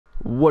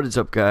What is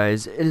up,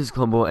 guys? It is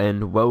Klumble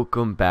and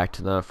welcome back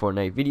to the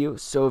Fortnite video.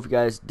 So if you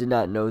guys did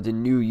not know, the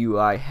new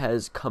UI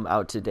has come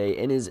out today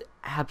and is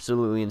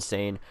absolutely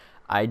insane.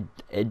 I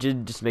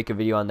did just make a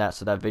video on that,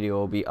 so that video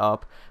will be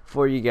up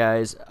for you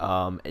guys.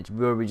 It's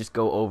where we just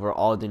go over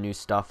all the new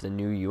stuff, the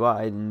new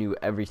UI, the new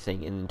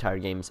everything in the entire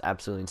game. Is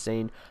absolutely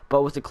insane.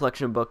 But with the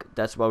collection book,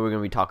 that's what we're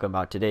going to be talking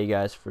about today,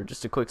 guys, for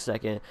just a quick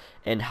second,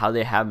 and how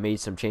they have made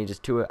some changes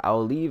to it.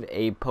 I'll leave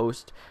a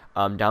post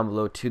down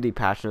below to the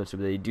patch notes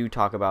where they do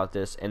talk about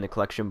this in the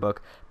collection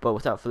book. But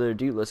without further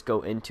ado, let's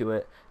go into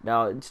it.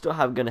 Now, it's still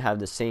going to have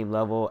the same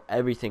level,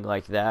 everything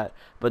like that,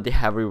 but they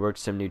have reworked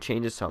some new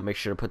changes, so I'll make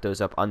sure to put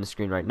those up on the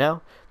screen right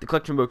now. The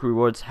collection book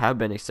rewards have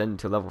been extended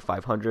to level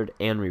 500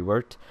 and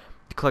reworked.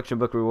 The collection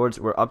book rewards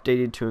were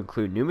updated to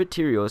include new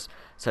materials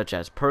such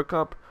as perk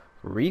up,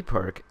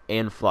 reperk,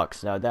 and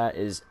flux. Now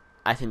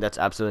I think that's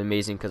absolutely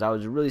amazing, because I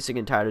was really sick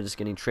and tired of just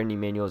getting training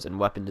manuals and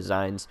weapon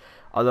designs.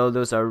 Although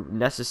those are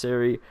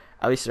necessary,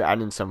 at least they're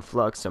adding some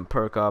flux, some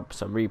perk up,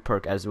 some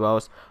reperk as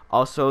well.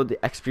 Also, the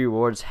XP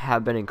rewards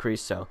have been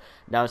increased, so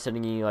now instead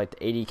of getting like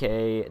the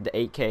 80k, the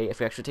 8k, if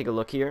we actually take a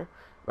look here,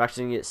 we're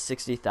actually going to get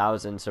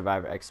 60,000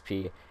 survivor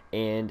XP,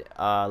 and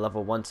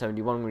level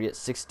 171 we're going to get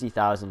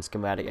 60,000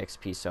 schematic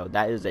XP, so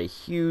that is a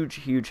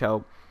huge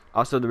help.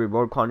 Also, the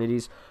reward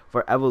quantities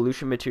for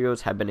evolution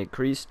materials have been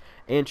increased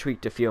and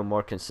tweaked to feel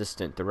more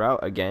consistent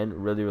throughout.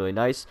 Again, really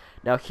nice.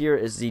 Now here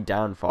is the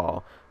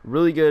downfall.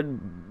 Really good,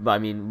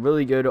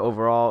 really good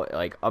overall,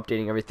 like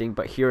updating everything,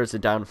 but here is the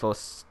downfall.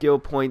 Skill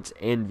points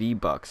and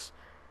V-Bucks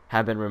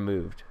have been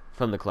removed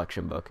from the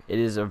collection book. It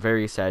is a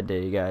very sad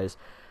day, guys.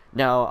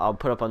 Now, I'll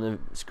put up on the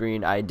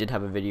screen, I did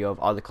have a video of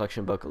all the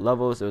collection book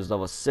levels. It was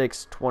level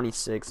 6,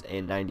 26,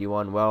 and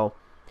 91. Well,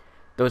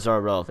 those are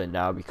irrelevant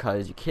now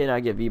because you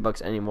cannot get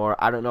V-Bucks anymore.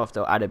 I don't know if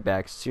they'll add it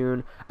back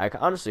soon. I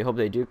honestly hope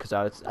they do, because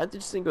I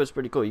just think it was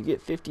pretty cool. You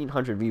get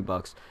 1,500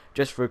 V-Bucks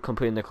just for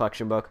completing the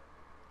collection book.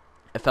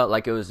 I felt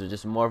like it was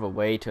just more of a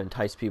way to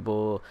entice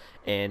people,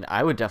 and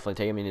I would definitely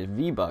take it. I mean, it's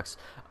V-Bucks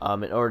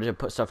in order to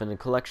put stuff in the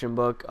collection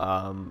book,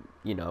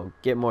 you know,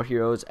 get more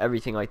heroes,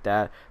 everything like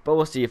that. But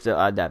we'll see if they'll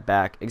add that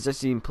back.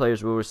 Existing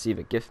players will receive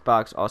a gift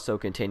box also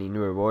containing new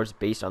rewards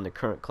based on the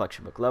current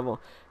collection book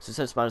level. So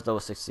since mine is level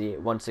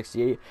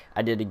 168,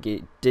 I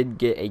did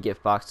get a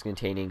gift box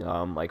containing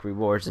like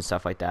rewards and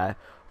stuff like that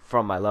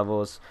from my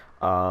levels.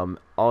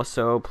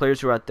 Also,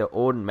 players who are at the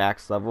old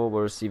max level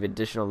will receive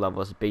additional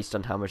levels based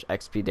on how much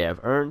XP they have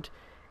earned,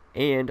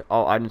 and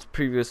all items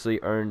previously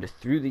earned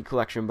through the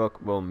collection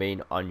book will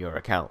remain on your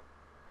account.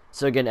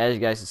 So again, as you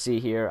guys can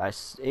see here, I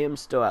am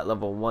still at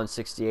level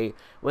 168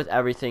 with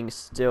everything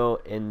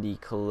still in the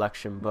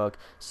collection book.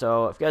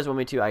 So if you guys want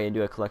me to, I can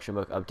do a collection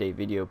book update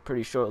video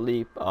pretty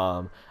shortly.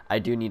 I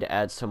do need to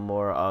add some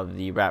more of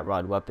the rat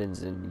rod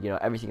weapons and, you know,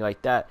 everything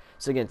like that.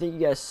 So again, thank you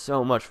guys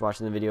so much for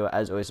watching the video.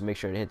 As always, make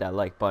sure to hit that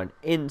like button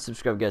and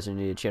subscribe if you guys are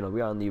new to the channel. We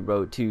are on the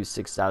road to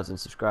 6,000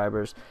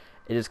 subscribers.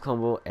 It is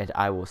Klumble, and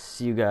I will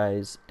see you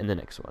guys in the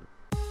next one.